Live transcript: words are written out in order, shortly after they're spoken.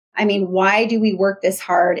I mean, why do we work this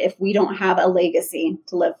hard if we don't have a legacy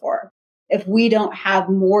to live for? If we don't have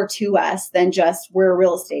more to us than just we're a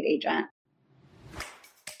real estate agent?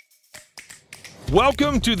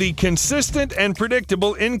 Welcome to the Consistent and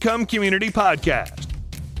Predictable Income Community Podcast.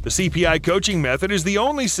 The CPI coaching method is the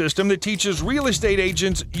only system that teaches real estate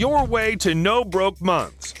agents your way to no broke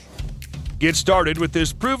months. Get started with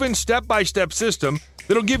this proven step-by-step system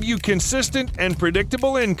that'll give you consistent and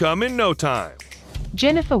predictable income in no time.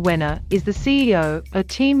 Jennifer Wenner is the CEO or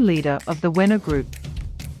team leader of the Wenner Group.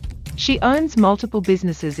 She owns multiple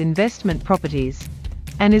businesses, investment properties,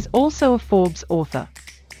 and is also a Forbes author.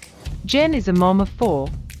 Jen is a mom of 4,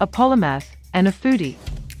 a polymath, and a foodie.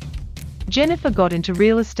 Jennifer got into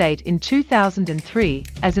real estate in 2003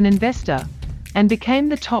 as an investor and became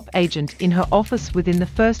the top agent in her office within the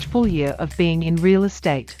first full year of being in real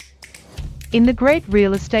estate. In the great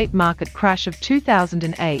real estate market crash of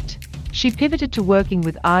 2008, she pivoted to working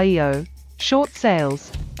with REO, short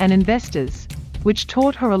sales, and investors, which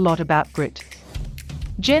taught her a lot about grit.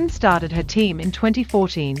 Jen started her team in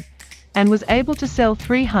 2014 and was able to sell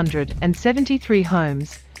 373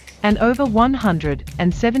 homes and over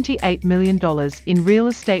 $178 million in real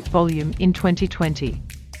estate volume in 2020.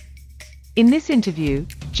 In this interview,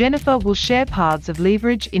 Jennifer will share paths of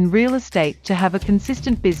leverage in real estate to have a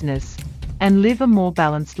consistent business and live a more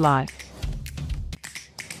balanced life.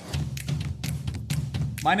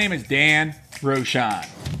 My name is Dan Rochon.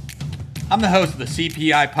 I'm the host of the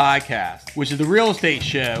CPI podcast, which is the real estate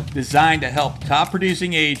show designed to help top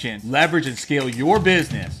producing agents leverage and scale your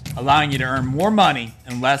business, allowing you to earn more money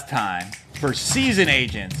in less time, for seasoned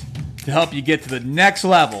agents to help you get to the next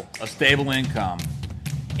level of stable income,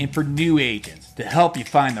 and for new agents to help you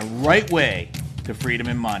find the right way to freedom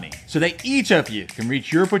and money, so that each of you can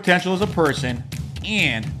reach your potential as a person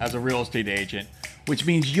and as a real estate agent, which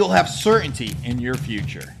means you'll have certainty in your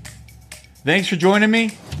future. Thanks for joining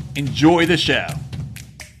me. Enjoy the show.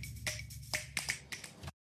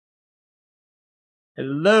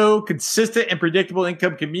 Hello, consistent and predictable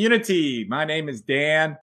income community. My name is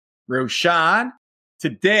Dan Rochon.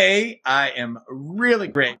 Today, I am really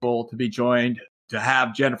grateful to be joined to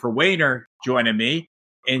have Jennifer Wenner joining me.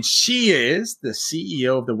 And she is the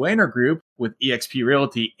CEO of the Wenner Group with eXp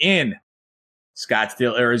Realty in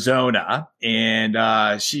Scottsdale, Arizona.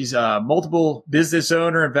 And she's a multiple business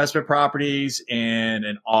owner, investment properties, and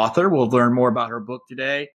an author. We'll learn more about her book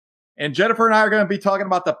today. And Jennifer and I are going to be talking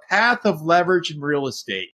about the path of leverage in real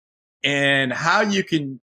estate and how you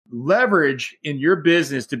can leverage in your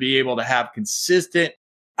business to be able to have consistent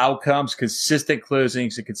outcomes, consistent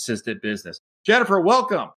closings, and consistent business. Jennifer,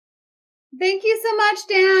 welcome. Thank you so much,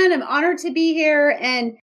 Dan. I'm honored to be here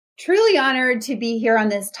and truly honored to be here on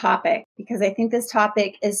this topic because I think this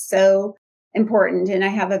topic is so important and I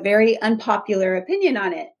have a very unpopular opinion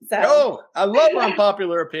on it. So, I love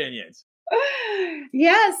unpopular opinions.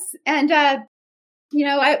 Yes. And, I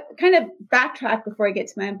kind of backtrack before I get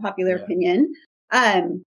to my unpopular opinion.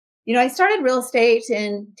 I started real estate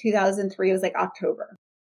in 2003. It was like October.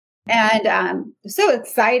 And so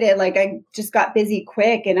excited, like I just got busy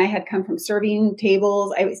quick and I had come from serving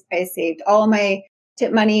tables. I saved all my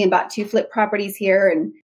tip money and bought 2 flip properties here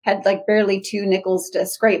and had like barely 2 nickels to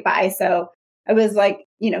scrape by. So I was like,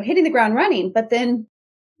 hitting the ground running. But then,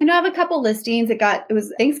 I have a couple listings. It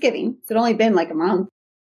was Thanksgiving. So it only been like a month.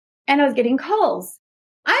 And I was getting calls.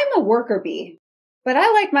 I'm a worker bee, but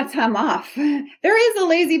I like my time off. There is a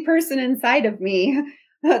lazy person inside of me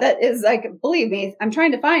that is like, believe me, I'm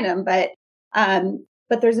trying to find them,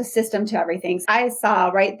 but there's a system to everything. So I saw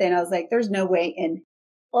right then, I was like, there's no way in.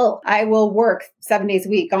 Well, I will work 7 days a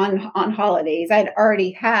week on holidays. I'd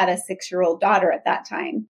already had a 6-year-old daughter at that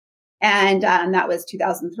time. And that was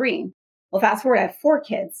 2003. Well, fast forward, I have 4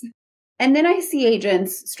 kids. And then I see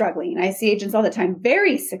agents struggling. I see agents all the time,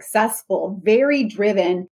 very successful, very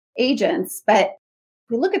driven agents. But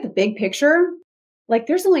if we look at the big picture, like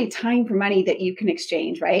there's only time for money that you can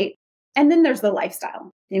exchange, right? And then there's the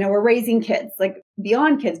lifestyle. We're raising kids, like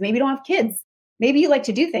beyond kids. Maybe you don't have kids. Maybe you like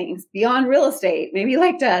to do things beyond real estate. Maybe you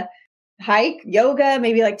like to hike, yoga,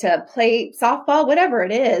 maybe you like to play softball, whatever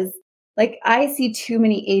it is. Like I see too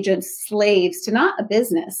many agents slaves to not a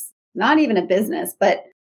business, not even a business, but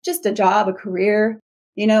just a job, a career,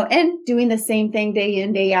 and doing the same thing day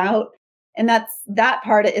in, day out. And that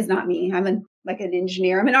part is not me. I'm an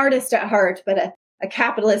engineer. I'm an artist at heart, but a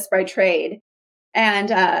capitalist by trade.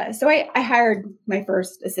 And so I hired my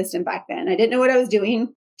first assistant back then. I didn't know what I was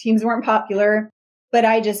doing. Teams weren't popular, but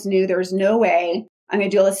I just knew there was no way I'm going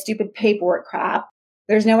to do all this stupid paperwork crap.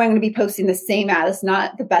 There's no way I'm going to be posting the same ad. It's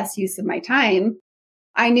not the best use of my time.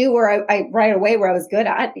 I knew where I right away where I was good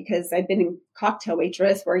at, because I'd been in cocktail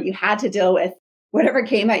waitress where you had to deal with whatever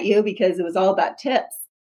came at you because it was all about tips.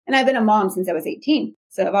 And I've been a mom since I was 18.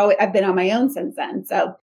 So I've been on my own since then.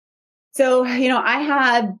 So, I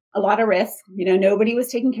had a lot of risk. Nobody was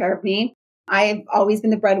taking care of me. I've always been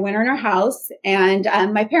the breadwinner in our house, and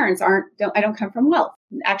my parents I don't come from wealth.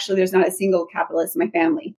 Actually, there's not a single capitalist in my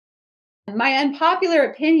family. My unpopular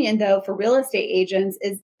opinion, though, for real estate agents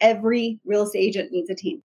is every real estate agent needs a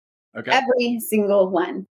team. Okay. Every single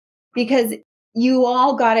one, because you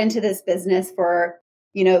all got into this business for,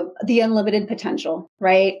 the unlimited potential,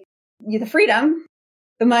 right? The freedom,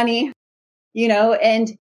 the money,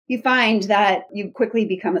 and you find that you quickly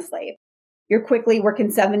become a slave. You're quickly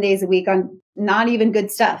working 7 days a week on not even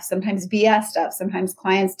good stuff, sometimes BS stuff. Sometimes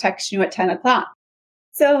clients text you at 10 o'clock.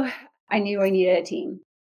 So I knew I needed a team.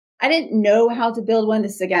 I didn't know how to build one.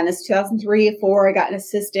 This 2003, 4, I got an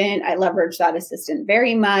assistant. I leveraged that assistant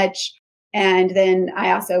very much. And then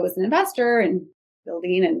I also was an investor in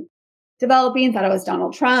building and developing, thought I was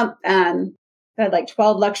Donald Trump. I had like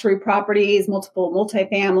 12 luxury properties, multiple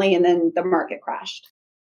multifamily, and then the market crashed.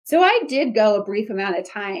 So I did go a brief amount of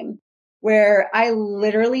time where I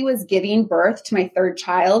literally was giving birth to my third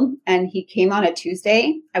child, and he came on a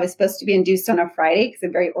Tuesday. I was supposed to be induced on a Friday because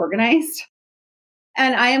I'm very organized.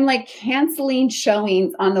 And I am like canceling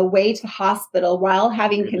showings on the way to the hospital while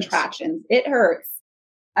having contractions. It hurts.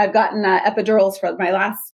 I've gotten epidurals for my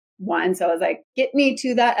last one. So I was like, get me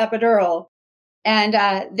to that epidural. And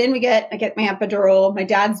then I get my epidural. My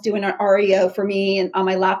dad's doing an REO for me and on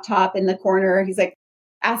my laptop in the corner. He's like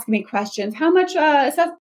asking me questions. How much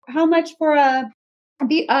for an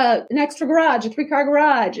extra garage, a 3-car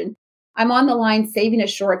garage? And I'm on the line saving a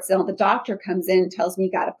short sale. The doctor comes in and tells me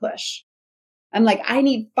you got to push. I'm like, I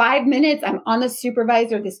need 5 minutes. I'm on the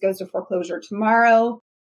supervisor. This goes to foreclosure tomorrow.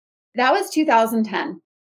 That was 2010.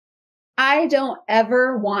 I don't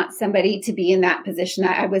ever want somebody to be in that position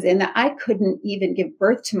that I was in, that I couldn't even give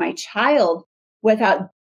birth to my child without,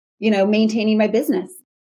 maintaining my business.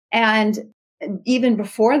 And even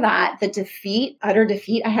before that, utter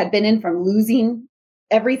defeat I had been in from losing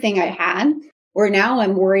everything I had, where now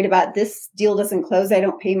I'm worried about this deal doesn't close. I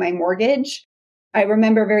don't pay my mortgage. I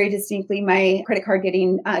remember very distinctly my credit card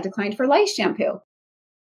getting declined for lice shampoo.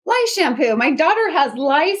 Lice shampoo. My daughter has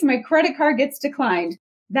lice. My credit card gets declined.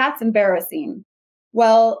 That's embarrassing.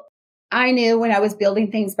 Well, I knew when I was building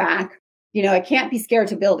things back, I can't be scared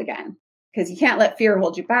to build again, because you can't let fear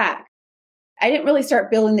hold you back. I didn't really start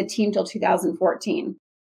building the team till 2014.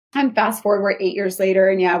 I'm fast forward, we're 8 years later,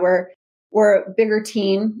 and we're a bigger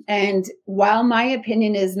team. And while my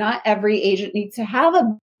opinion is not every agent needs to have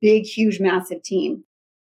a big, huge, massive team,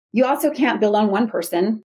 you also can't build on one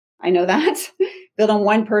person. I know that. Build on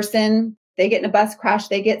one person. They get in a bus crash.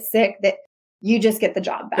 They get sick. That you just get the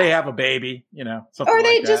job back. They have a baby, something or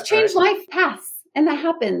they like just that, change right? life paths. And that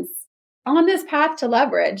happens on this path to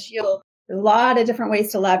leverage. There's a lot of different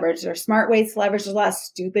ways to leverage. There's smart ways to leverage. There's a lot of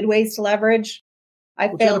stupid ways to leverage. I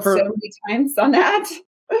failed Jennifer, so many times on that.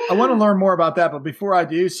 I want to learn more about that. But before I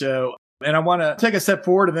do so, and I want to take a step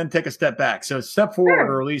forward and then take a step back. So step forward,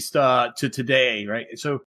 Sure. or at least to today, right?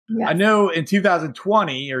 So Yes. I know in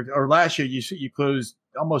 2020 or last year, you closed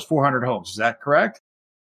almost 400 homes. Is that correct?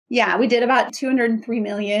 Yeah, we did about 203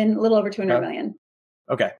 million, a little over 200 million.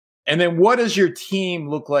 Okay. And then what does your team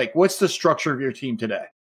look like? What's the structure of your team today?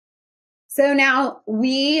 So now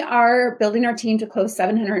we are building our team to close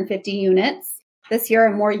 750 units. This year,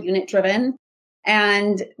 I'm more unit driven.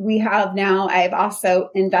 And I've also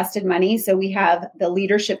invested money. So we have the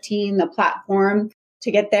leadership team, the platform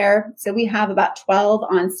to get there. So we have about 12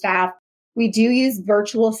 on staff. We do use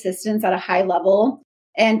virtual assistants at a high level.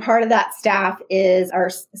 And part of that staff is our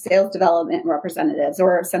sales development representatives,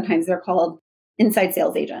 or sometimes they're called inside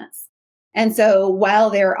sales agents. And so while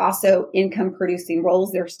they're also income producing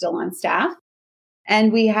roles, they're still on staff.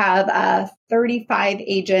 And we have 35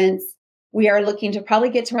 agents. We are looking to probably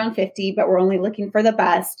get to around 50, but we're only looking for the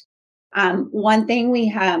best. One thing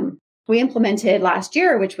we implemented last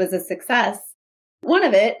year, which was a success.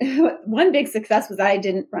 One big success was I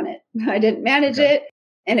didn't run it. I didn't manage it,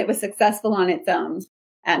 and it was successful on its own.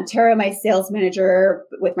 Tara, my sales manager,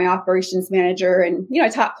 with my operations manager, and I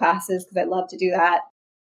taught classes because I love to do that.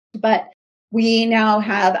 But we now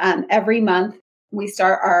have every month we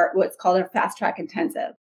start our what's called a fast track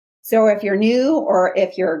intensive. So if you're new or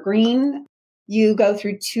if you're green, you go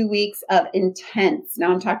through 2 weeks of intense.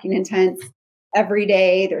 Now I'm talking intense every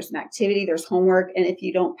day. There's an activity, there's homework. And if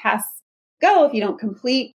you don't if you don't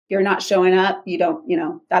complete, you're not showing up,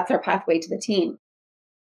 that's our pathway to the team.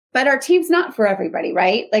 But our team's not for everybody,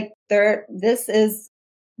 right? Like this is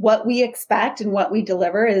what we expect and what we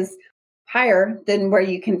deliver is higher than where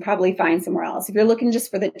you can probably find somewhere else. If you're looking just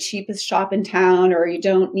for the cheapest shop in town, or you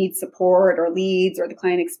don't need support or leads or the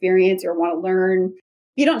client experience or want to learn, if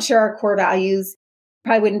you don't share our core values,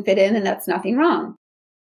 probably wouldn't fit in, and that's nothing wrong.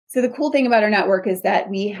 So the cool thing about our network is that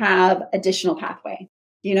we have additional pathway.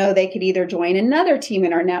 They could either join another team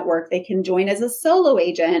in our network. They can join as a solo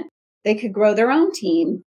agent. They could grow their own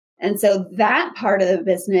team. And so that part of the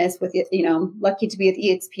business with, lucky to be with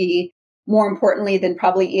EXP, more importantly than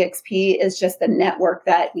probably EXP, is just the network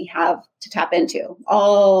that we have to tap into,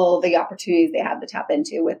 all the opportunities they have to tap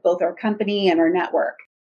into with both our company and our network.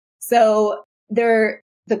 So the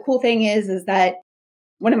cool thing is that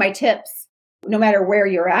one of my tips, no matter where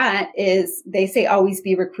you're at, is they say always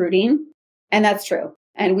be recruiting. And that's true.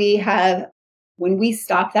 And when we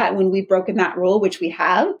stop that, when we've broken that rule, which we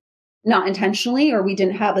have, not intentionally, or we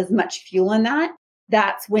didn't have as much fuel in that,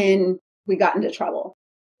 that's when we got into trouble.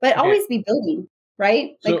 But always be building,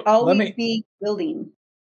 right? So always be building.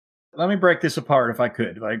 Let me break this apart if I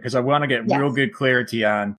could, because I want to get real good clarity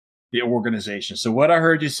on the organization. So what I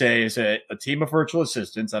heard you say is a team of virtual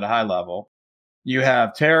assistants at a high level. You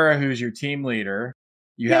have Tara, who's your team leader.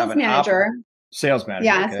 You sales have an manager. Sales manager.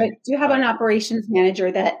 Yeah, okay. So I do have an operations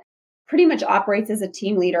manager that pretty much operates as a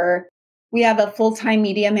team leader. We have a full-time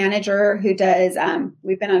media manager who does,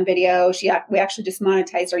 we've been on video. We actually just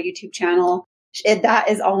monetized our YouTube channel. That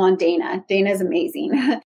is all on Dana. Dana is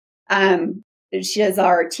amazing. She does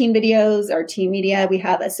our team videos, our team media. We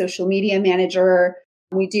have a social media manager.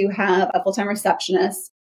 We do have a full-time receptionist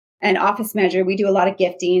and office manager. We do a lot of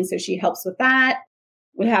gifting, so she helps with that.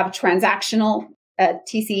 We have a transactional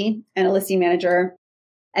TC and a listing manager.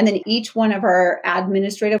 And then each one of our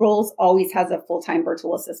administrative roles always has a full-time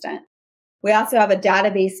virtual assistant. We also have a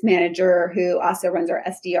database manager who also runs our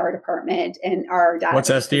SDR department and our database. What's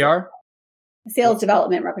SDR? Sales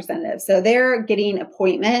development representative. So they're getting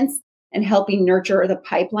appointments and helping nurture the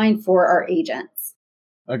pipeline for our agents.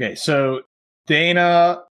 Okay. So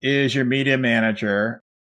Dana is your media manager.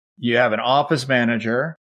 You have an office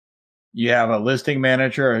manager. You have a listing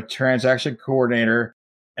manager, a transaction coordinator,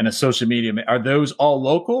 and a social media. Are those all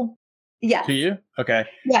local? Yes. To you? Okay.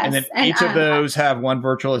 Yes. And then each of those have one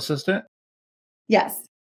virtual assistant? Yes.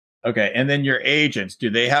 Okay. And then your agents, do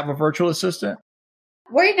they have a virtual assistant?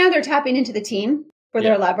 Right now, they're tapping into the team for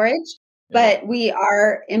their leverage, but we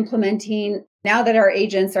are implementing, now that our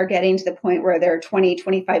agents are getting to the point where they're 20,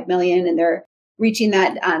 25 million and they're reaching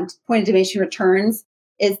that point of diminishing returns,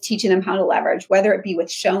 is teaching them how to leverage, whether it be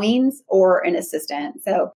with showings or an assistant.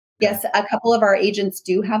 So yes, a couple of our agents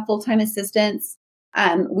do have full-time assistants.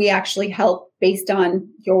 We actually help based on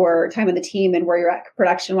your time on the team and where you're at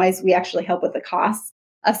production-wise. We actually help with the costs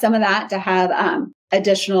of some of that to have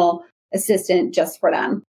additional assistant just for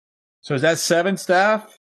them. So is that 7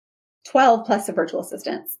 staff? 12 plus the virtual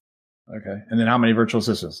assistants. Okay. And then how many virtual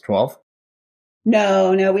assistants? 12?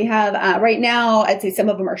 No. We have right now, I'd say some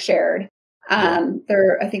of them are shared.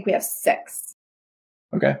 I think we have 6.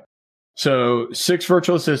 Okay. So 6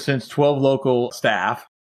 virtual assistants, 12 local staff,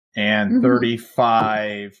 and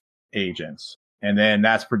 35 agents. And then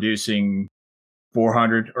that's producing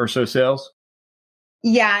 400 or so sales?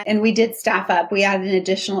 Yeah. And we did staff up. We added an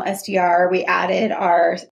additional SDR. We added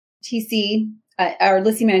our TC, our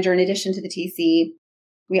listing manager in addition to the TC.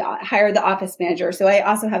 We hired the office manager. So I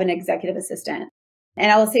also have an executive assistant.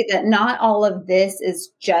 And I will say that not all of this is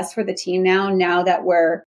just for the team now that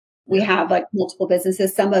we have like multiple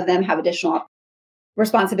businesses. Some of them have additional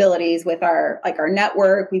responsibilities with our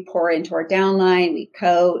network. We pour into our downline. We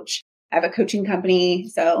coach. I have a coaching company.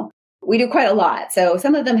 So we do quite a lot. So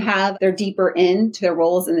some of them they're deeper into their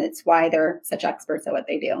roles, and it's why they're such experts at what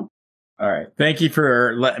they do. All right. Thank you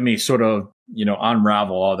for letting me sort of,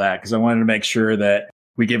 unravel all that, because I wanted to make sure that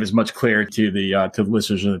we give as much clarity to the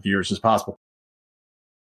listeners and the viewers as possible.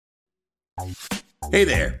 Hey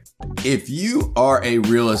there. If you are a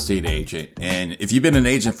real estate agent, and if you've been an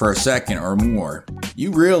agent for a second or more,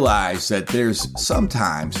 you realize that there's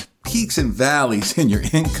sometimes peaks and valleys in your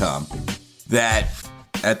income that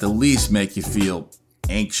at the least make you feel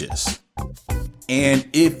anxious. And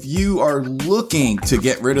if you are looking to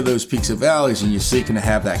get rid of those peaks and valleys and you're seeking to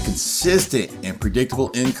have that consistent and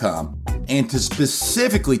predictable income, and to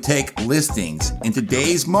specifically take listings in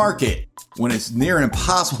today's market when it's near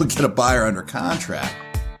impossible to get a buyer under contract,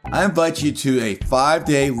 I invite you to a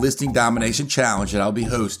 5-day listing domination challenge that I'll be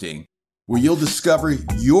hosting, where you'll discover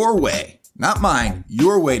your way, not mine,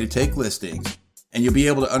 your way to take listings. And you'll be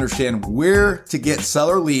able to understand where to get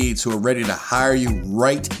seller leads who are ready to hire you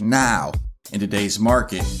right now in today's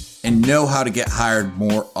market and know how to get hired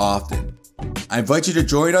more often. I invite you to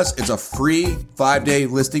join us. It's a free 5-day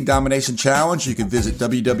listing domination challenge. You can visit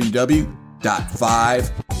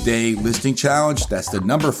www.5daylistingchallenge. That's the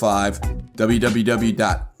number 5,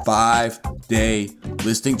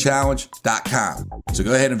 www.5daylistingchallenge.com. So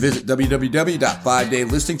go ahead and visit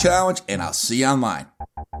www.5daylistingchallenge, and I'll see you online.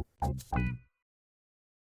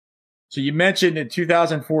 So you mentioned in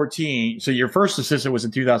 2014, so your first assistant was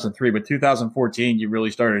in 2003, but 2014, you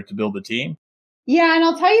really started to build the team? Yeah, and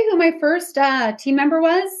I'll tell you who my first team member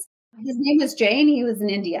was. His name was Jay, and he was in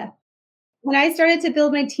India. When I started to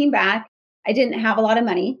build my team back, I didn't have a lot of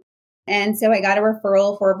money. And so I got a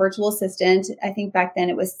referral for a virtual assistant. I think back then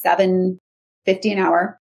it was $7.50 an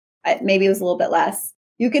hour. Maybe it was a little bit less.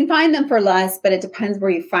 You can find them for less, but it depends where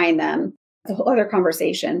you find them. It's a whole other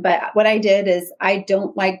conversation. But what I did is I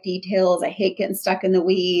don't like details. I hate getting stuck in the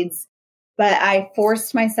weeds. But I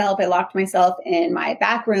forced myself, I locked myself in my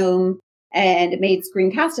back room and made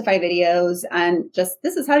Screencastify videos and just,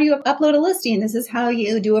 this is how you upload a listing. This is how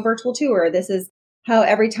you do a virtual tour. This is how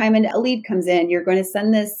every time a lead comes in, you're going to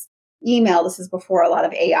send this email. This is before a lot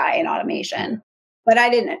of AI and automation. But I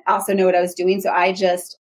didn't also know what I was doing. So I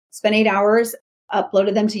just spent 8 hours,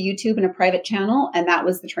 uploaded them to YouTube in a private channel, and that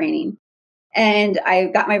was the training. And I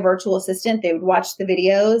got my virtual assistant. They would watch the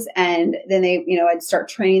videos, and then I'd start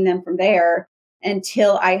training them from there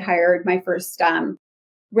until I hired my first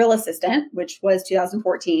real assistant, which was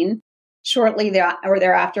 2014. Shortly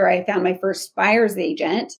thereafter, I found my first buyer's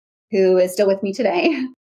agent, who is still with me today,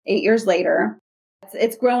 8 years later.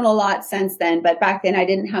 It's grown a lot since then, but back then I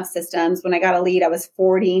didn't have systems. When I got a lead, I was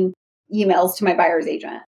forwarding emails to my buyer's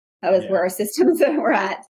agent. That was where our systems were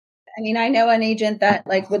at. I mean, I know an agent that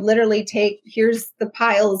would literally here's the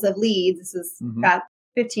piles of leads. This is about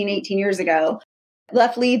 15, 18 years ago.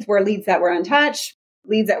 Left leads were leads that were untouched,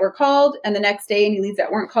 leads that were called, and the next day, any leads that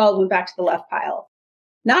weren't called went back to the left pile.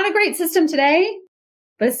 Not a great system today,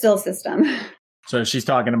 but it's still a system. So she's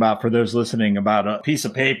talking about, for those listening, about a piece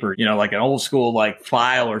of paper, like an old school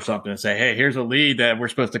file or something, and say, hey, here's a lead that we're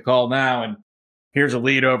supposed to call now, and here's a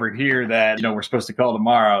lead over here that, we're supposed to call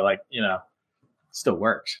tomorrow. Still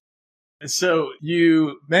works. So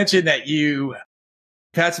you mentioned that you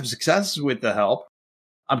had some successes with the help.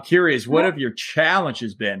 I'm curious, what have your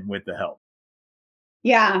challenges been with the help?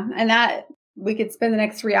 Yeah, and that we could spend the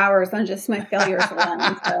next 3 hours on just my failures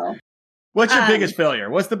alone. So, what's your biggest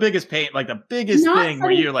failure? What's the biggest pain? The biggest thing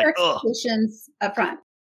where you're expectations up front,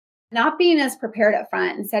 not being as prepared up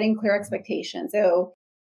front and setting clear expectations. So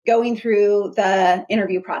going through the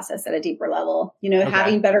interview process at a deeper level,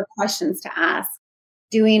 having better questions to ask,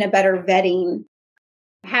 doing a better vetting,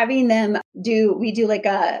 having them we do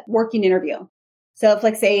a working interview. So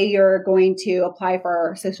if say you're going to apply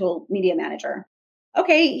for social media manager.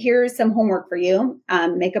 Okay, here's some homework for you.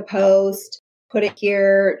 Make a post, put it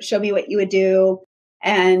here, show me what you would do.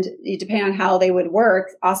 And depending on how they would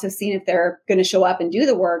work, also seeing if they're going to show up and do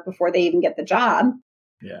the work before they even get the job.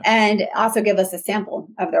 Yeah. And also give us a sample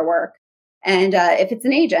of their work. And if it's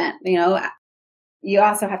an agent, you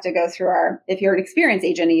also have to go through if you're an experienced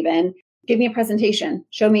agent even, give me a presentation.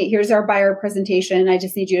 Show me, here's our buyer presentation. I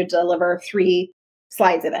just need you to deliver 3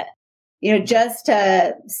 slides of it. Just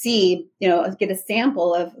to see, get a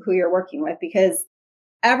sample of who you're working with, because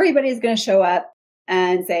everybody's going to show up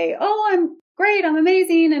and say, oh, I'm great. I'm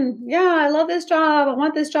amazing. And yeah, I love this job. I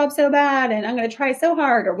want this job so bad. And I'm going to try so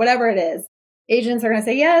hard, or whatever it is. Agents are going to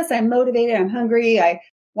say, yes, I'm motivated. I'm hungry. I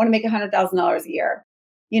want to make $100,000 a year.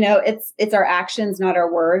 It's our actions, not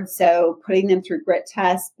our words. So putting them through grit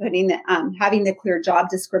tests, having the clear job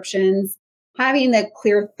descriptions, having the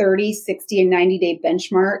clear 30, 60, and 90-day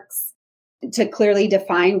benchmarks to clearly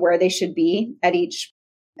define where they should be at each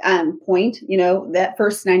point. That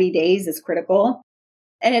first 90 days is critical.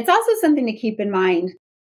 And it's also something to keep in mind,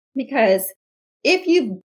 because if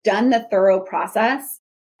you've done the thorough process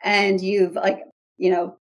and you've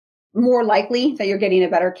more likely that you're getting a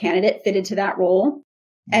better candidate fitted to that role,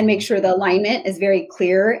 and make sure the alignment is very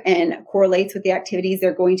clear and correlates with the activities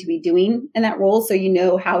they're going to be doing in that role. So you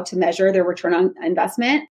know how to measure their return on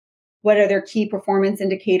investment. What are their key performance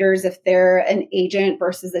indicators if they're an agent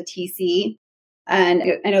versus a TC? And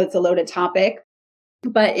I know it's a loaded topic,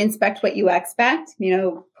 but inspect what you expect,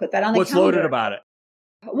 put that on the What's calendar. Loaded about it?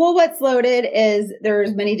 Well, what's loaded is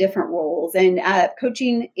there's many different roles, and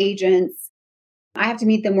coaching agents, I have to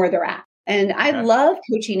meet them where they're at. And I love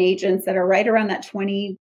coaching agents that are right around that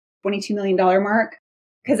 $20, $22 million mark,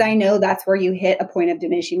 because I know that's where you hit a point of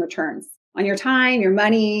diminishing returns on your time, your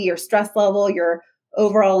money, your stress level, your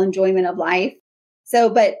overall enjoyment of life. So,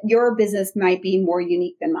 but your business might be more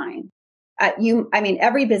unique than mine.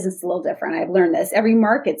 Every business is a little different. I've learned this. Every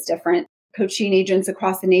market's different. coaching agents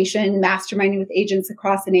across the nation, masterminding with agents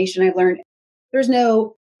across the nation, I've learned there's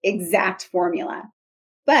no exact formula,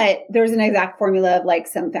 but there's an exact formula of like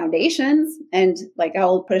some foundations. And like,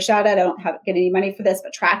 I'll put a shout out. I don't get any money for this,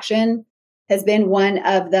 but Traction has been one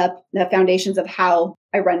of the foundations of how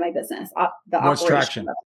I run my business. What's Traction?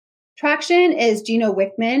 Traction is Gino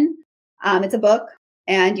Wickman. It's a book.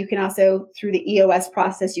 And you can also, through the EOS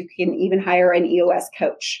process, you can even hire an EOS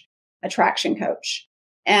coach, a Traction coach.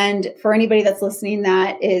 And for anybody that's listening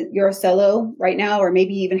you're a solo right now, or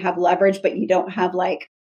maybe you even have leverage, but you don't have like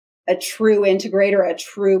a true integrator, a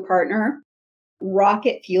true partner,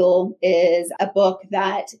 Rocket Fuel is a book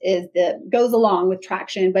that goes along with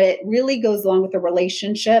Traction, but it really goes along with the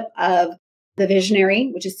relationship of the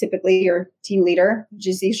visionary, which is typically your team leader, which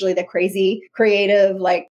is usually the crazy, creative,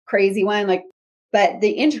 like crazy one, but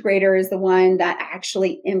the integrator is the one that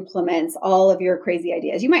actually implements all of your crazy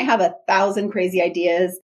ideas. You might have 1,000 crazy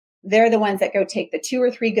ideas. They're the ones that go take the 2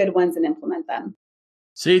 or 3 good ones and implement them.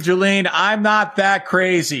 See, Julene, I'm not that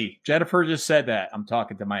crazy. Jennifer just said that. I'm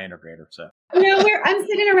talking to my integrator. So, I'm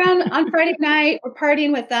sitting around on Friday night. We're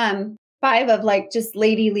partying with 5 of like just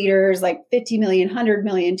lady leaders, like 50 million, 100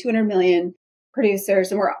 million, 200 million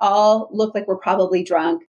producers. And we're all look like we're probably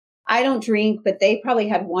drunk. I don't drink, but they probably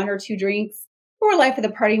had 1 or 2 drinks. For life of the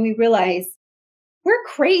party, we realize we're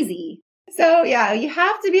crazy. So yeah, you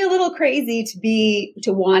have to be a little crazy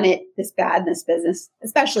to want it this bad in this business,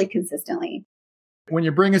 especially consistently. When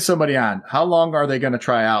you're bringing somebody on, how long are they going to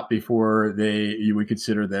try out before you would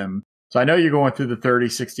consider them? So I know you're going through the 30,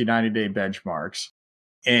 60, 90-day benchmarks.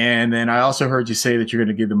 And then I also heard you say that you're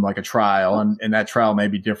going to give them like a trial, and that trial may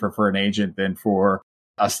be different for an agent than for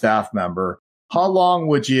a staff member. How long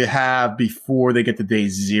would you have before they get to day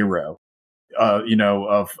 0?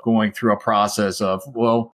 Of going through a process of,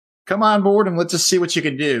 well, come on board and let's just see what you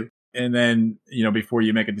can do. And then, before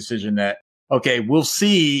you make a decision that, okay, we'll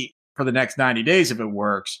see for the next 90 days if it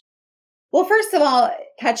works. Well, first of all,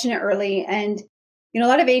 catching it early. And, a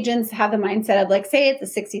lot of agents have the mindset of like, say it's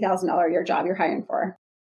a $60,000 a year job you're hiring for.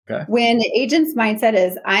 Okay. When the agent's mindset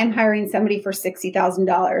is, I'm hiring somebody for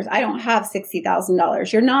 $60,000. I don't have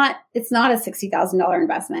 $60,000. It's not a $60,000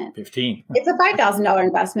 investment. 15. It's a $5,000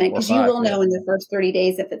 investment because you will know in the first 30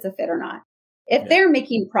 days if it's a fit or not. If they're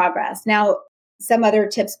making progress. Now, some other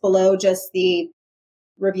tips below just the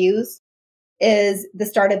reviews is the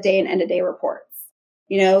start of day and end of day reports.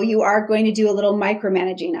 You are going to do a little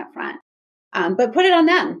micromanaging up front. But put it on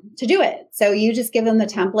them to do it. So you just give them the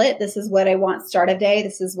template. This is what I want start of day.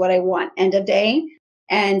 This is what I want end of day.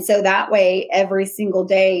 And so that way, every single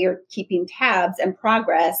day, you're keeping tabs and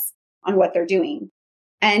progress on what they're doing.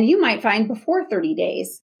 And you might find before 30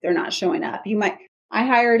 days, they're not showing up. I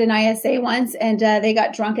hired an ISA once and they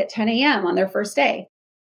got drunk at 10 a.m. on their first day.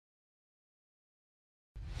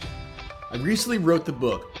 I recently wrote the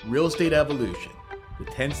book, Real Estate Evolution, the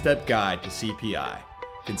 10-step guide to CPI,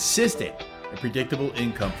 consistent and predictable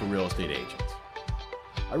income for real estate agents.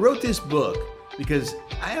 I wrote this book because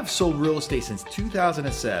I have sold real estate since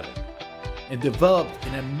 2007 and developed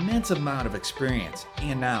an immense amount of experience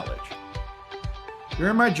and knowledge.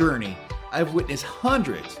 During my journey, I've witnessed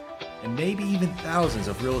hundreds and maybe even thousands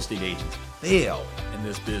of real estate agents fail in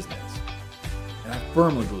this business. And I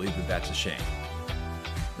firmly believe that that's a shame.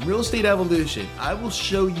 In Real Estate Evolution, I will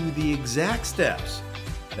show you the exact steps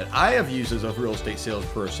that I have used as a real estate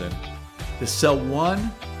salesperson to sell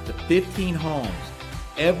 1 to 15 homes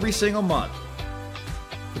every single month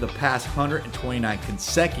for the past 129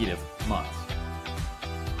 consecutive months.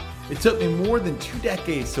 It took me more than 2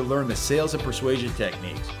 decades to learn the sales and persuasion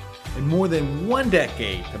techniques, and more than 1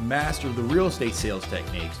 decade to master the real estate sales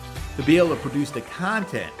techniques to be able to produce the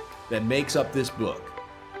content that makes up this book.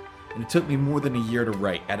 And it took me more than a year to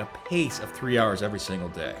write at a pace of 3 hours every single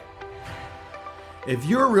day. If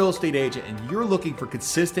you're a real estate agent and you're looking for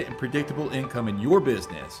consistent and predictable income in your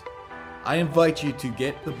business, I invite you to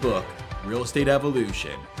get the book, Real Estate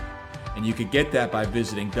Evolution. And you can get that by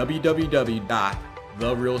visiting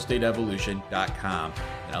www.therealestateevolution.com.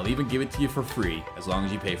 And I'll even give it to you for free as long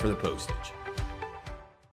as you pay for the postage.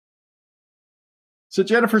 So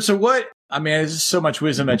Jennifer, there's so much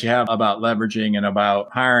wisdom that you have about leveraging and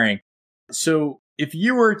about hiring. So if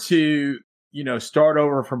you were to, start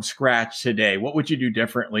over from scratch today, what would you do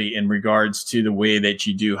differently in regards to the way that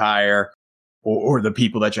you do hire or the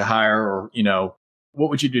people that you hire, or, what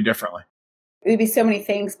would you do differently? It would be so many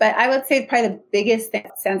things, but I would say probably the biggest thing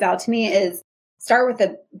that stands out to me is start with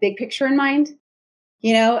the big picture in mind.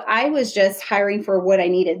 I was just hiring for what I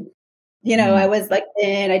needed. I was like,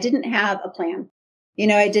 and I didn't have a plan.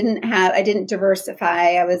 I didn't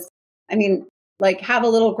diversify. like have a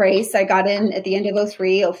little grace. I got in at the end of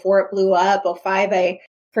 03, 04, it blew up. 05, I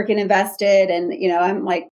freaking invested. And, I'm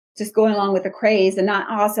like just going along with the craze and not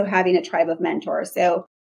also having a tribe of mentors. So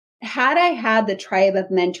had I had the tribe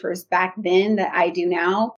of mentors back then that I do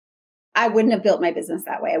now, I wouldn't have built my business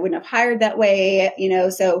that way. I wouldn't have hired that way,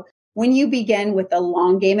 So when you begin with the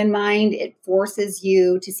long game in mind, it forces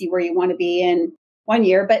you to see where you want to be in 1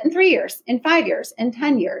 year, but in 3 years, in 5 years, in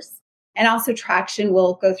 10 years. And also Traction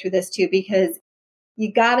will go through this too, because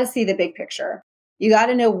you got to see the big picture. You got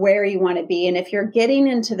to know where you want to be. And if you're getting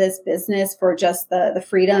into this business for just the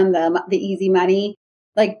freedom, the easy money,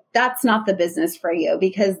 like that's not the business for you,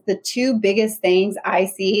 because the two biggest things I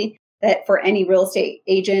see that for any real estate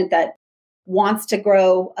agent that wants to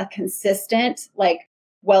grow a consistent, like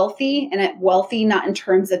wealthy, and wealthy, not in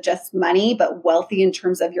terms of just money, but wealthy in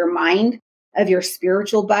terms of your mind, of your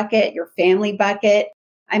spiritual bucket, your family bucket.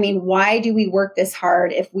 I mean, why do we work this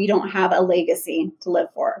hard if we don't have a legacy to live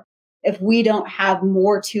for? If we don't have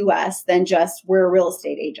more to us than just we're a real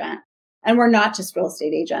estate agent? And we're not just real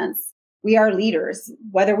estate agents. We are leaders,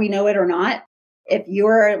 whether we know it or not. If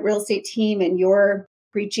you're a real estate team and you're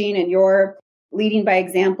preaching and you're leading by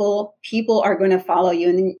example, people are going to follow you.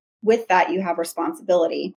 And then with that, you have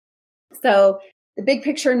responsibility. So the big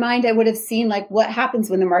picture in mind, I would have seen like what happens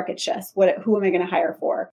when the market shifts. Who am I going to hire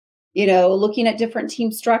for? Looking at different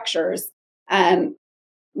team structures,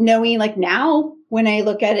 knowing like now when I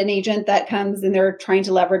look at an agent that comes and they're trying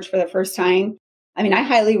to leverage for the first time, I mean, I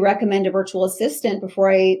highly recommend a virtual assistant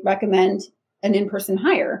before I recommend an in-person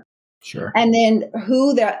hire. Sure. And then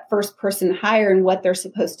who that first person hire and what they're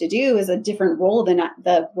supposed to do is a different role than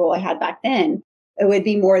the role I had back then. It would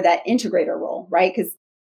be more that integrator role, right? Because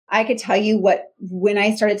I could tell you when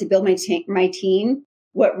I started to build my team,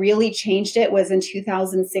 what really changed it was in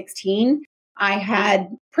 2016, I had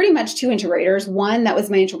pretty much two integrators. One that was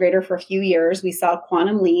my integrator for a few years. We saw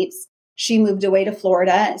quantum leaps. She moved away to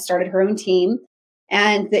Florida and started her own team.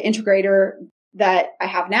 And the integrator that I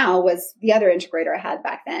have now was the other integrator I had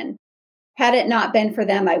back then. Had it not been for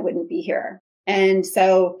them, I wouldn't be here. And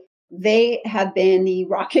so they have been the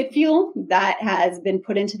rocket fuel that has been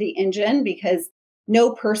put into the engine, because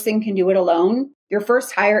no person can do it alone. Your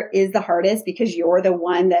first hire is the hardest because you're the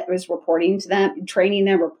one that was reporting to them, training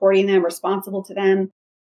them, reporting them, responsible to them.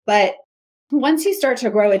 But once you start to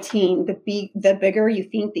grow a team, the bigger you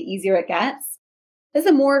think, the easier it gets. There's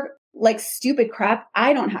a more like stupid crap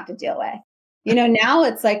I don't have to deal with. Now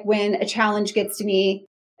it's like when a challenge gets to me,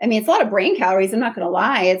 I mean, it's a lot of brain calories. I'm not going to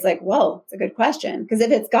lie. It's like, whoa, it's a good question. Because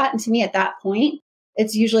if it's gotten to me at that point,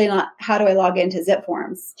 it's usually not, how do I log into Zip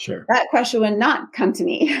Forms? Sure. That question would not come to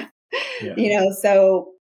me. Yeah.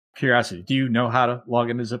 So. Curiosity. Do you know how to log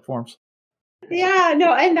into Zip Forms? Yeah,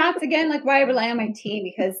 no. And that's again, like why I rely on my team,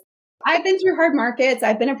 because I've been through hard markets.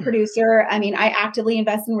 I've been a producer. I mean, I actively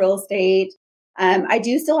invest in real estate. I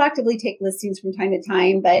do still actively take listings from time to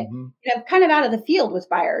time, but I'm kind of out of the field with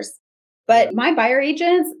buyers. But my buyer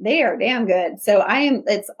agents, they are damn good. So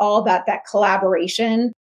it's all about that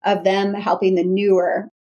collaboration of them helping the newer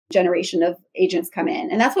generation of agents come in.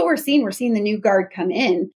 And that's what we're seeing. We're seeing the new guard come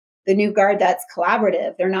in, the new guard that's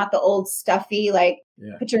collaborative. They're not the old stuffy, like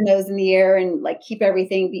put your nose in the air and like keep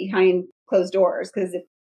everything behind closed doors. Because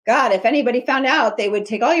if anybody found out, they would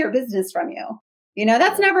take all your business from you.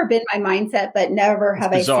 That's never been my mindset, but never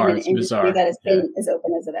have I seen an industry that has been as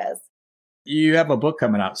open as it is. You have a book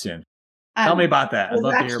coming out soon. Tell me about that. I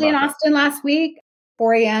was actually in Austin last week,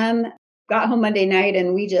 4 a.m., got home Monday night,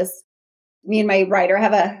 and me and my writer, I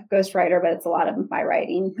have a ghostwriter, but it's a lot of my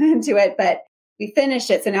writing into it, but we finished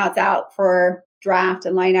it. So now it's out for draft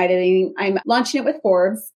and line editing. I'm launching it with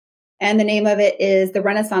Forbes, and the name of it is The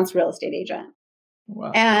Renaissance Real Estate Agent.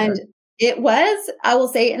 Wow. And it was, I will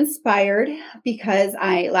say, inspired because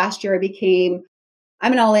last year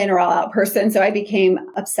I'm an all in or all out person. So I became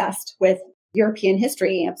obsessed with European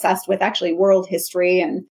history, obsessed with actually world history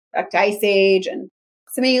and Ice Age and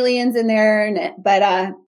some aliens in there.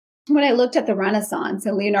 But when I looked at the Renaissance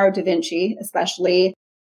and Leonardo da Vinci, especially,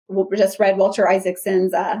 just read Walter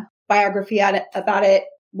Isaacson's biography about it.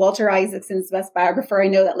 Walter Isaacson's the best biographer I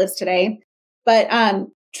know that lives today. But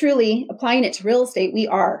truly applying it to real estate, we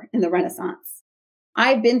are in the Renaissance.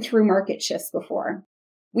 I've been through market shifts before.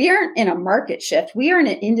 We aren't in a market shift. We are in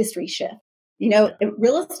an industry shift.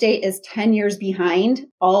 Real estate is 10 years behind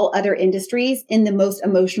all other industries in the most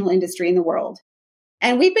emotional industry in the world.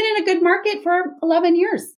 And we've been in a good market for 11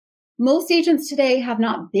 years. Most agents today have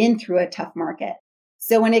not been through a tough market.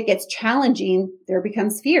 So when it gets challenging, there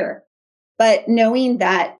becomes fear. But knowing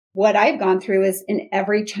that what I've gone through is in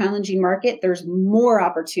every challenging market, there's more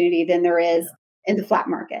opportunity than there is in the flat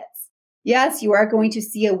markets. Yes, you are going to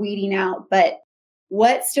see a weeding out, but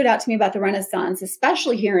what stood out to me about the Renaissance,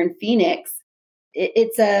 especially here in Phoenix,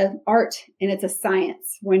 it's a art and it's a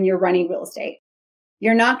science when you're running real estate.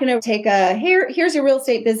 You're not going to take here's your real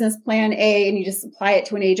estate business plan A, and you just apply it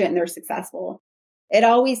to an agent and they're successful. It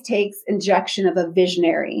always takes injection of a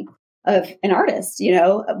visionary, of an artist,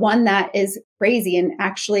 one that is crazy. And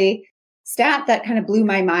actually, stat that kind of blew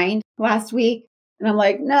my mind last week. And I'm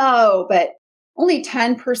like, no, but only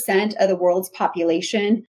 10% of the world's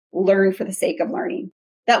population learn for the sake of learning,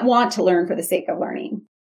 that want to learn for the sake of learning.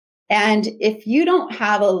 And if you don't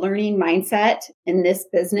have a learning mindset in this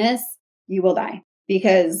business, you will die.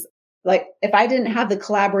 Because if I didn't have the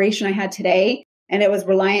collaboration I had today and it was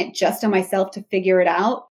reliant just on myself to figure it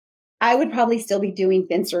out, I would probably still be doing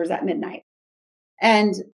Binzers at midnight.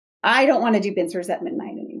 And I don't want to do Binzers at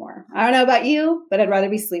midnight anymore. I don't know about you, but I'd rather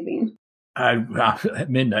be sleeping. At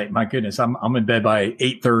midnight, my goodness, I'm in bed by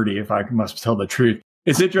 8:30 if I must tell the truth.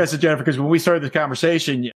 It's interesting, Jennifer, because when we started this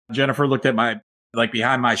conversation, Jennifer looked at my,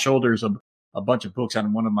 behind my shoulders, a bunch of books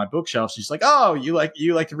on one of my bookshelves. She's like, oh, you like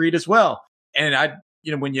to read as well. And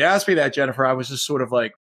when you asked me that, Jennifer, I was just sort of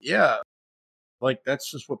like, yeah, that's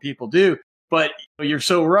just what people do. But you're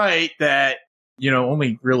so right that,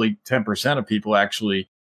 only really 10% of people actually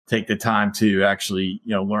take the time to actually,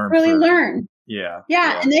 learn. Learn. Yeah.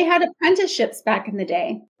 Yeah. And they had apprenticeships back in the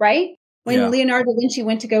day, right? When Leonardo da Vinci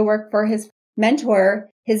went to go work for his mentor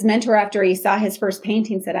after he saw his first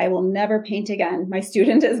painting said, I will never paint again. My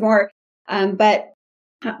student is more. But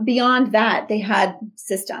beyond that, they had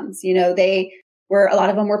systems, a lot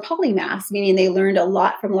of them were polymaths, meaning they learned a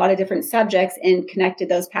lot from a lot of different subjects and connected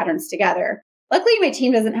those patterns together. Luckily, my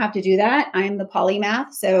team doesn't have to do that. I'm the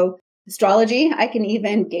polymath. So astrology, I can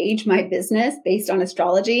even gauge my business based on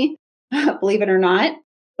astrology, believe it or not.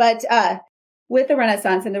 But with the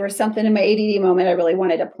Renaissance, and there was something in my ADD moment I really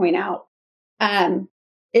wanted to point out,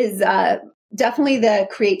 is definitely the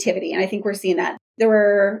creativity. And I think we're seeing that. There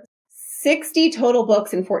were 60 total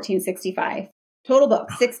books in 1465. Total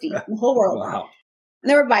books, 60 in the whole world. Wow. And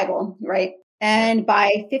they were Bible, right? And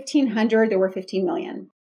by 1500, there were 15 million.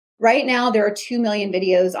 Right now, there are 2 million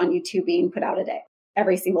videos on YouTube being put out a day,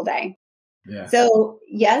 every single day. Yeah. So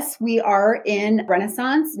yes, we are in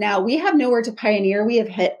Renaissance. Now we have nowhere to pioneer. We have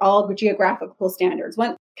hit all geographical standards.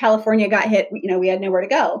 Once California got hit, we had nowhere to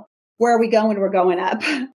go. Where are we going? We're going up.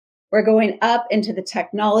 We're going up into the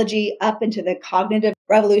technology, up into the cognitive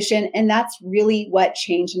revolution. And that's really what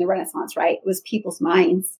changed in the Renaissance, right? It was people's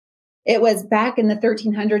minds. It was back in the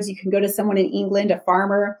 1300s. You can go to someone in England, a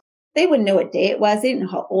farmer. They wouldn't know what day it was. They didn't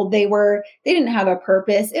know how old they were. They didn't have a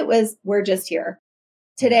purpose. It was, we're just here.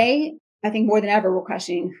 Today, I think more than ever, we're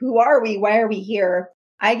questioning, who are we? Why are we here?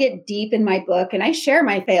 I get deep in my book and I share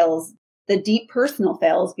my fails, the deep personal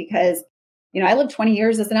fails, because, I lived 20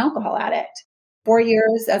 years as an alcohol addict, 4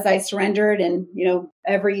 years as I surrendered. And,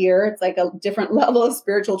 every year it's like a different level of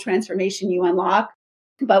spiritual transformation you unlock.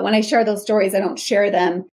 But when I share those stories, I don't share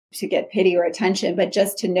them to get pity or attention, but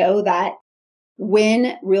just to know that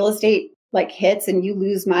when real estate hits and you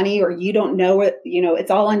lose money or you don't know what,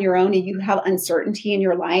 it's all on your own and you have uncertainty in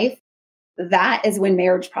your life, that is when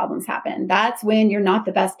marriage problems happen. That's when you're not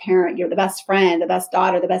the best parent, you're the best friend, the best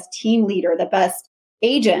daughter, the best team leader, the best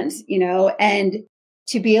agent, and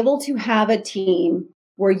to be able to have a team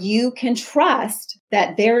where you can trust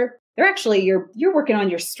that they're actually, you're working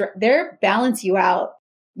on they're balance you out.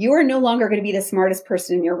 You are no longer going to be the smartest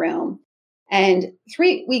person in your room. And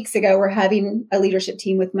 3 weeks ago, we're having a leadership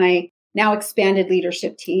team with my now expanded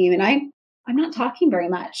leadership team. And I'm not talking very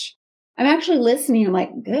much. I'm actually listening. I'm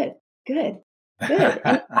like, good. And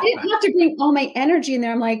I didn't have to bring all my energy in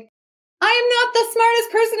there. I'm like, I am not the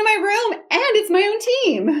smartest person in my room, and it's my own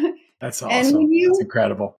team. That's awesome. And when that's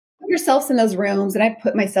incredible. Put yourselves in those rooms, and I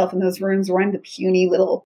put myself in those rooms where I'm the puny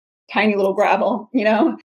tiny little gravel,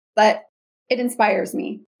 but it inspires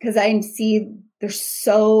me because I see there's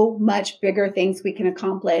so much bigger things we can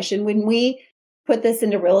accomplish. And when we put this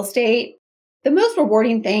into real estate, the most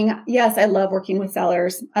rewarding thing, yes, I love working with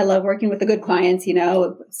sellers. I love working with the good clients.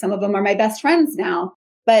 Some of them are my best friends now.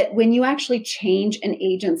 But when you actually change an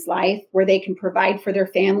agent's life where they can provide for their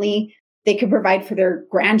family, they can provide for their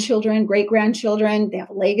grandchildren, great-grandchildren, they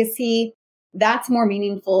have a legacy, that's more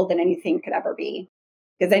meaningful than anything could ever be.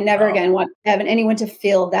 Because I never again want anyone to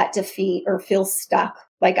feel that defeat or feel stuck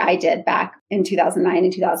like I did back in 2009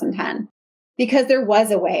 and 2010. Because there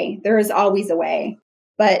was a way. There is always a way.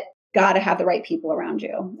 But got to have the right people around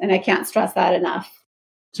you. And I can't stress that enough.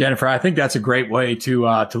 Jennifer, I think that's a great way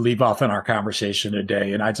to leave off in our conversation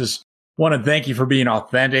today. And I just want to thank you for being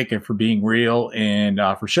authentic and for being real and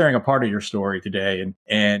for sharing a part of your story today.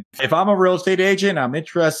 And if I'm a real estate agent, I'm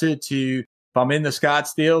interested to If I'm in the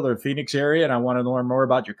Scottsdale or Phoenix area and I want to learn more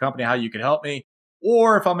about your company, how you can help me,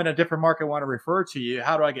 or if I'm in a different market, want to refer to you,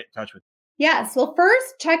 how do I get in touch with you? Yes. Well,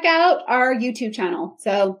 first, check out our YouTube channel.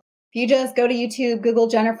 So if you just go to YouTube, Google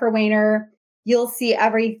Jennifer Wehner, you'll see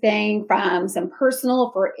everything from some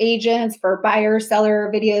personal for agents, for buyer,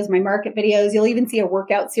 seller videos, my market videos. You'll even see a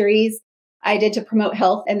workout series I did to promote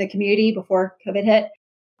health in the community before COVID hit.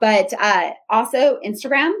 But also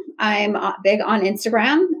Instagram. I'm big on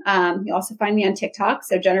Instagram. You also find me on TikTok.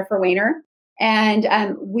 So Jennifer Wehner.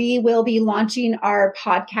 And we will be launching our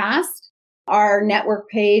podcast. Our network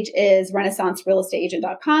page is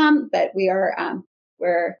renaissancerealestateagent.com, but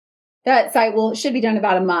that site should be done in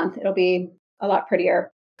about a month. It'll be a lot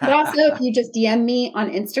prettier. But also, if you just DM me on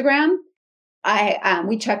Instagram,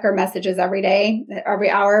 we check our messages every day, every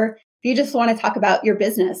hour. If you just want to talk about your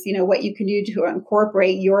business, what you can do to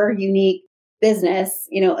incorporate your unique business,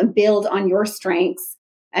 and build on your strengths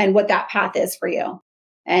and what that path is for you.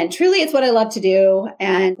 And truly, it's what I love to do.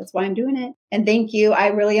 And that's why I'm doing it. And thank you. I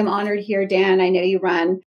really am honored here, Dan. I know you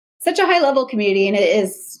run such a high level community, and it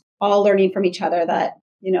is all learning from each other that,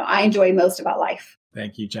 I enjoy most about life.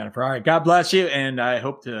 Thank you, Jennifer. All right. God bless you. And I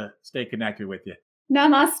hope to stay connected with you.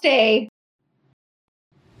 Namaste.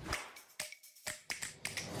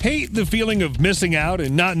 Hate the feeling of missing out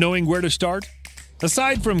and not knowing where to start?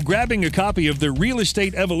 Aside from grabbing a copy of the Real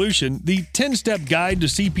Estate Evolution, the 10-Step Guide to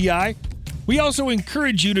CPI, we also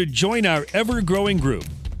encourage you to join our ever-growing group,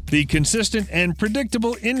 the Consistent and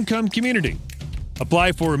Predictable Income Community.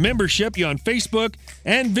 Apply for a membership on Facebook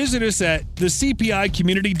and visit us at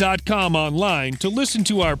thecpicommunity.com online to listen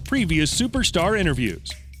to our previous superstar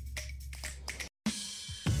interviews.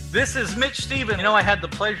 This is Mitch Stevens. I had the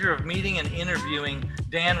pleasure of meeting and interviewing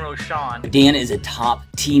Dan Rochon. Dan is a top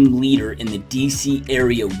team leader in the DC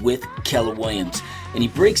area with Keller Williams, and he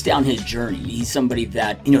breaks down his journey. He's somebody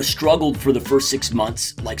that, struggled for the first 6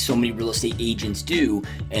 months like so many real estate agents do,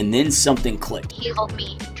 and then something clicked. He helped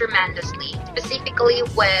me tremendously, specifically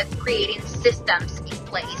with creating systems in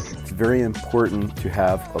place. It's very important to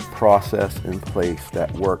have a process in place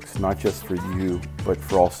that works not just for you, but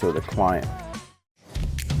for also the client.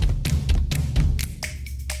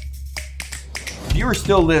 If you are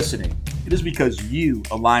still listening, it is because you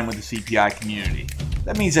align with the CPI community.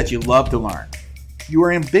 That means that you love to learn. You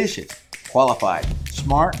are ambitious, qualified,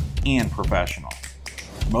 smart, and professional.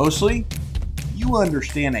 Mostly, you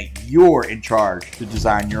understand that you're in charge to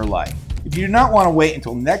design your life. If you do not want to wait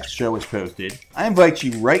until next show is posted, I invite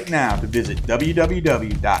you right now to visit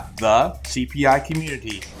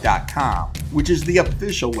www.thecpicommunity.com, which is the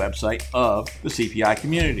official website of the CPI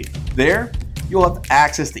community. There, you'll have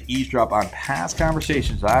access to eavesdrop on past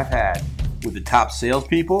conversations I've had with the top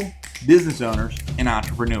salespeople, business owners, and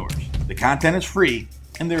entrepreneurs. The content is free,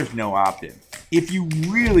 and there is no opt-in. If you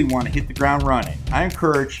really want to hit the ground running, I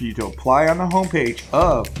encourage you to apply on the homepage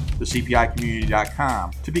of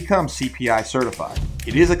thecpicommunity.com to become CPI certified.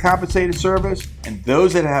 It is a compensated service, and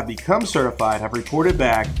those that have become certified have reported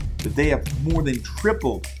back that they have more than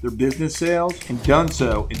tripled their business sales and done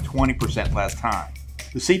so in 20% less time.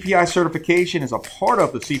 The CPI certification is a part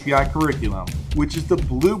of the CPI curriculum, which is the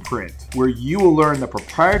blueprint where you will learn the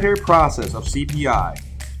proprietary process of CPI,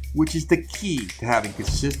 which is the key to having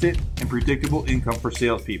consistent and predictable income for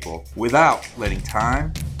salespeople without letting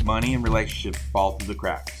time, money, and relationships fall through the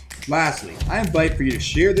cracks. Lastly, I invite for you to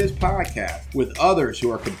share this podcast with others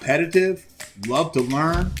who are competitive, love to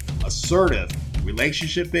learn, assertive,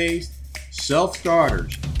 relationship-based,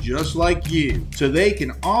 self-starters just like you, so they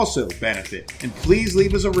can also benefit. And please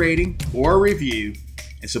leave us a rating or a review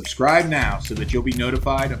and subscribe now so that you'll be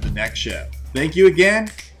notified of the next show. Thank you again.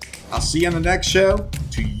 I'll see you on the next show.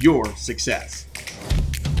 To your success.